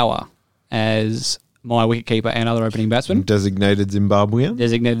Flower as my wicketkeeper and other opening batsman. Designated Zimbabwean.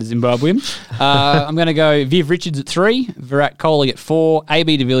 I'm going to go Viv Richards at 3, Virat Kohli at 4,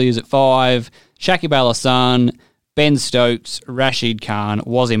 AB de Villiers at 5, Shakib Al Hassan, Ben Stokes, Rashid Khan,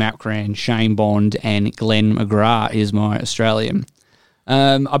 Wasim Akram, Shane Bond, and Glenn McGrath is my Australian.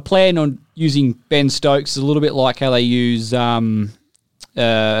 I plan on using Ben Stokes a little bit like how they use Glenn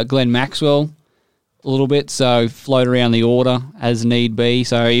Maxwell a little bit, so float around the order as need be.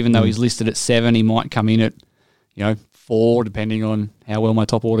 So even though he's listed at 7, he might come in at 4, depending on how well my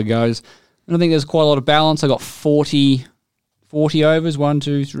top order goes. And I think there's quite a lot of balance. I got 40 overs,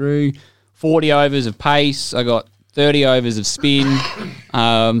 40 overs of pace. I got 30 overs of spin.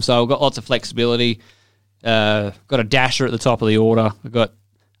 So I've got lots of flexibility. Got a dasher at the top of the order. I've got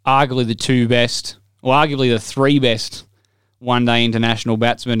arguably the 2 best, or arguably the 3 best one-day international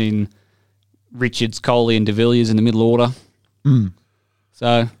batsmen in Richards, Kohli, and de Villiers in the middle order.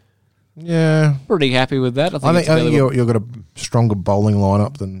 So, yeah, pretty happy with that. I think you've got a stronger bowling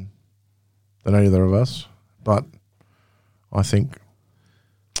lineup than either of us, but I think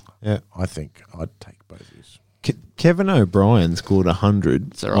Yeah. I think I'd take both of these. Kevin O'Brien scored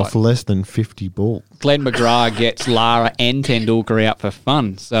 100 all right. off less than 50 balls. Glenn McGrath gets Lara and Tendulkar out for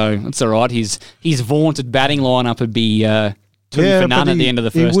fun, so it's all right. His vaunted batting lineup would be 2 for none at the end of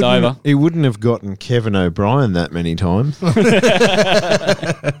the first over. He wouldn't have gotten Kevin O'Brien that many times.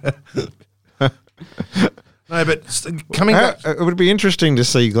 No, but coming back, It would be interesting to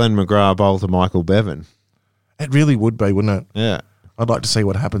see Glenn McGrath bowl to Michael Bevan. it really would be, wouldn't it? Yeah. I'd like to see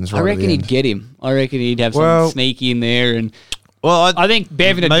what happens. Right I reckon at the he'd end. get him. I reckon he'd have something Well- sneaky in there, and Well, I think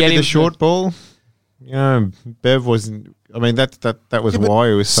Bevan would maybe get him. the short ball. You know, Bev wasn't. I mean, that was Yeah, but why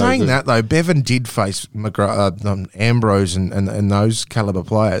he was so saying good. that though. Bevan did face Ambrose and those caliber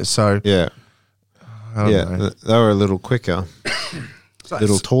players. So Yeah, I don't know. they were a little quicker, a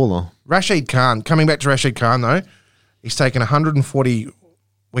little taller. Rashid Khan, coming back to Rashid Khan though, he's taken 140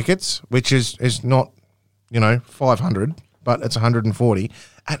 wickets, which is not 500, but it's 140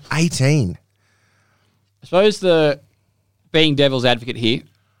 at 18. I suppose being devil's advocate here,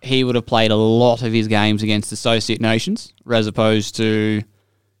 he would have played a lot of his games against associate nations, as opposed to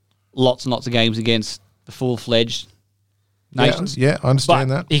lots and lots of games against the full-fledged nations. Yeah, I understand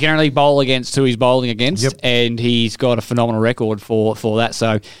But that. he can only bowl against who he's bowling against, Yep. and he's got a phenomenal record for that.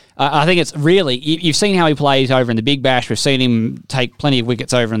 So I think it's really, you've seen how he plays over in the Big Bash. We've seen him take plenty of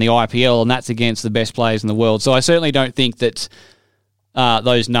wickets over in the IPL, and that's against the best players in the world. So I certainly don't think that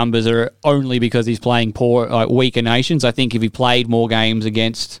those numbers are only because he's playing weaker nations. I think if he played more games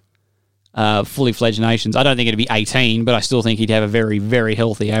against fully fledged nations, I don't think it'd be 18, but I still think he'd have a very, very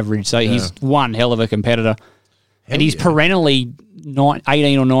healthy average. So he's one hell of a competitor. And he's perennially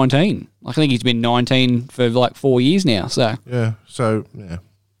 18 or 19. I think he's been 19 for like 4 years now. So Yeah. So yeah.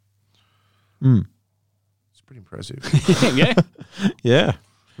 It's pretty impressive. yeah, Yeah,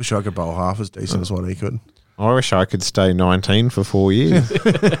 Wish I could bowl half as decent as what he could. I wish I could stay 19 for 4 years.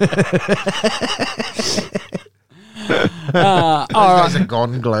 Those days are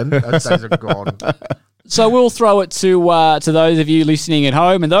gone, Glenn. Those days are gone. So we'll throw it to those of you listening at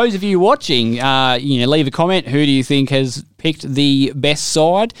home and those of you watching. Leave a comment. Who do you think has picked the best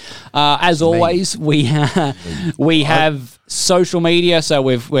side? As always, we have social media. So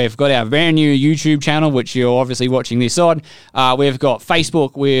we've got our brand new YouTube channel, which you're obviously watching this on. We've got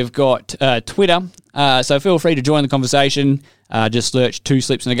Facebook. We've got Twitter. So feel free to join the conversation. Just search Two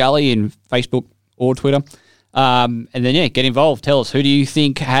Slips in a Gully in Facebook or Twitter. And then, get involved. Tell us, who do you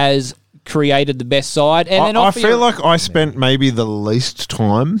think has created the best side? And then I feel like I spent maybe the least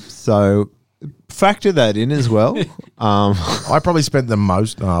time, so factor that in as well. I probably spent the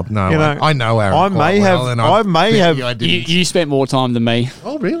most. No, know, I know Aaron. I may quite have. well, and I may have. I didn't. you spent more time than me.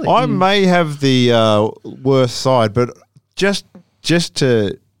 Oh, really? I may have the worst side, but just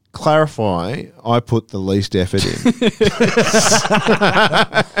to clarify, I put the least effort in.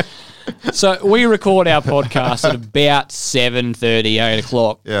 So we record our podcast at about 7:30, 8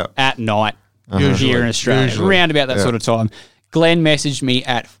 o'clock Yeah. at night Usually. here in Australia, Usually. around about that sort of time. Glenn messaged me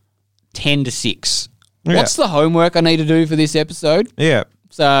at 10 to 6. Yeah. What's the homework I need to do for this episode? Yeah.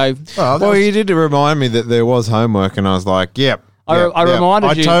 So Well, you did remind me that there was homework, and I was like, "Yep." I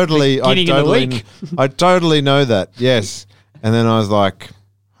reminded you beginning of the week. I totally know that. Yes, and then I was like,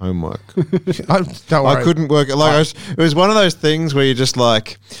 "Homework." Don't worry. I couldn't work it. It was one of those things where you're just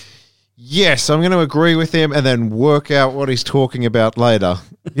like, "Yes, I'm going to agree with him," and then work out what he's talking about later.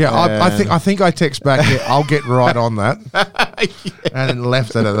 Yeah, I think I text back. Yeah, I'll get right on that, and then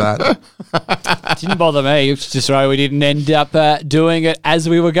left it at that. Didn't bother me. It was just right we didn't end up doing it as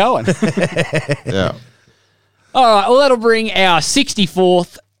we were going. Yeah. All right, well, that'll bring our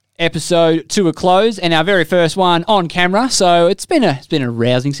 64th episode to a close and our very first one on camera. So it's been a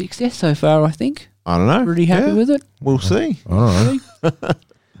rousing success so far, I think. I don't know. Pretty happy with it. We'll see.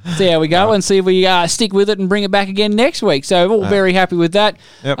 See how we go and see if we stick with it and bring it back again next week. So we're all very happy with that.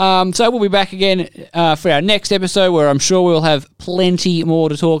 Yep. So we'll be back again for our next episode where I'm sure we'll have plenty more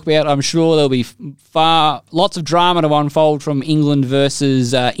to talk about. I'm sure there'll be lots of drama to unfold from England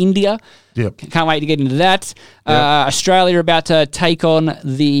versus India. Yep. Can't wait to get into that. Australia about to take on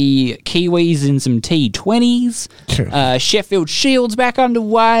the Kiwis in some T20s. Sheffield Shield's back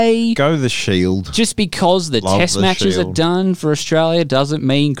underway. Go the Shield. Just because the Love test the matches are Shield. done for Australia doesn't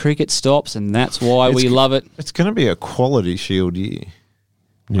mean cricket stops, and that's why we love it. It's going to be a quality Shield year.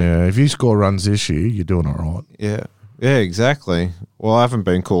 Yeah, if you score runs this year, you're doing all right. Yeah. Yeah, exactly. Well, I haven't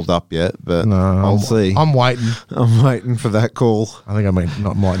been called up yet, but No, I'll see. I'm waiting. I'm waiting for that call. I think I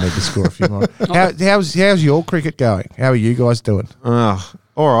might need to score a few more. How's your cricket going? How are you guys doing?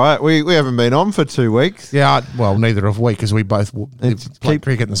 All right, we haven't been on for 2 weeks. Yeah, well, neither have we because we both play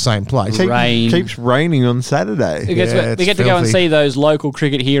cricket in the same place. Keeps raining on Saturday. We get to go and see those local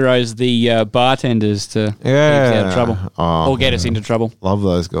cricket heroes, the bartenders, to keep us out of trouble or get us into trouble. Love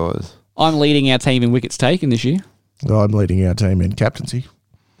those guys. I'm leading our team in wickets taken this year. I'm leading our team in captaincy.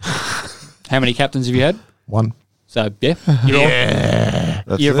 How many captains have you had? 1. So, yeah.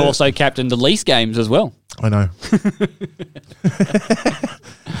 You've also captained the least games as well. I know.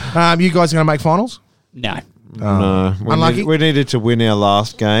 You guys are going to make finals? No. No. Unlucky? We needed to win our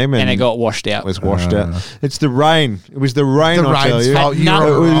last game. And it got washed out. It was washed out. It's the rain. It was the rain, I tell you. It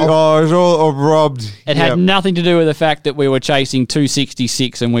was all robbed. It had nothing to do with the fact that we were chasing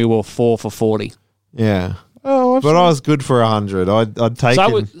 266 and we were 4 for 40. Yeah. Oh, but I was good for 100. I'd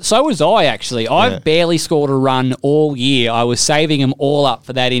taken. So was I, actually. I've barely scored a run all year. I was saving them all up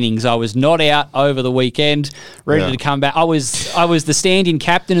for that innings. I was not out over the weekend, ready to come back. I was the stand-in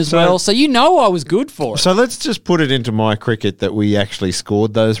captain as well, so I was good for it. So let's just put it into my cricket that we actually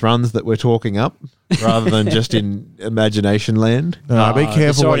scored those runs that we're talking up, rather than just in imagination land. No, be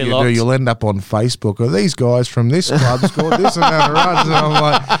careful what you do. You'll end up on Facebook. Or these guys from this club scored this amount of runs,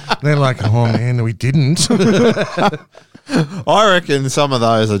 and they're like, oh man, we didn't. I reckon some of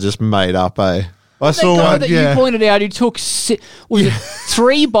those are just made up, eh? I saw one that you pointed out who took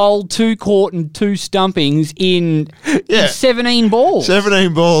 3 bowled, 2 caught, and 2 stumpings in 17 balls.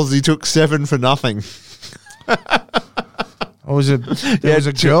 17 balls. He took 7 for nothing. There was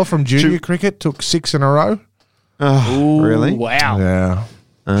a girl from junior cricket took 6 in a row. Oh, really? Wow. Yeah.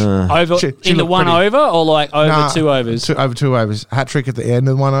 Over in the one over or like over 2 overs? Over 2 overs. Hat trick at the end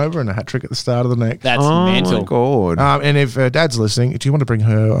of the 1 over and a hat trick at the start of the next. That's mental. My God. And if Dad's listening, do you want to bring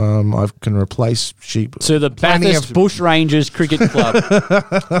her? I can replace sheep to the Bathurst Bushrangers Cricket Club.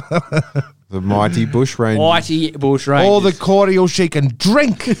 The mighty Bushrangers. All the cordial she can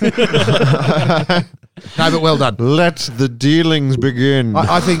drink. No, but well done. Let the dealings begin.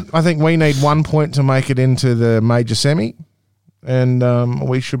 I think we need 1 point to make it into the major semi. And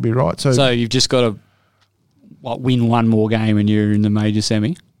we should be right. So you've just got to win 1 more game and you're in the major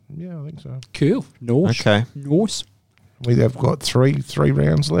semi? Yeah, I think so. Cool. Nice. Okay. Nice. We have got three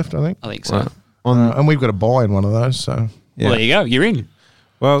rounds left, I think. I think so. Right. And we've got a bye in one of those. So Well, there you go. You're in.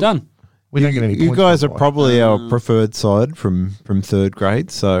 Well, done. We don't get any points. You guys are probably our preferred side from 3rd grade.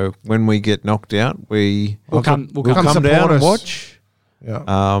 So when we get knocked out, we'll come down and watch.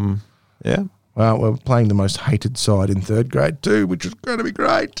 Yeah. Yeah. Well, we're playing the most hated side in 3rd grade too, which is going to be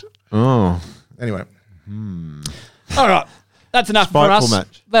great. Oh. Anyway. All right. That's enough for us.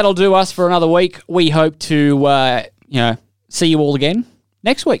 Match. That'll do us for another week. We hope to, see you all again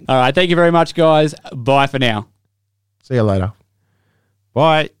next week. All right. Thank you very much, guys. Bye for now. See you later.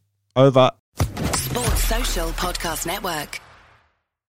 Bye. Over. Sports Social Podcast Network.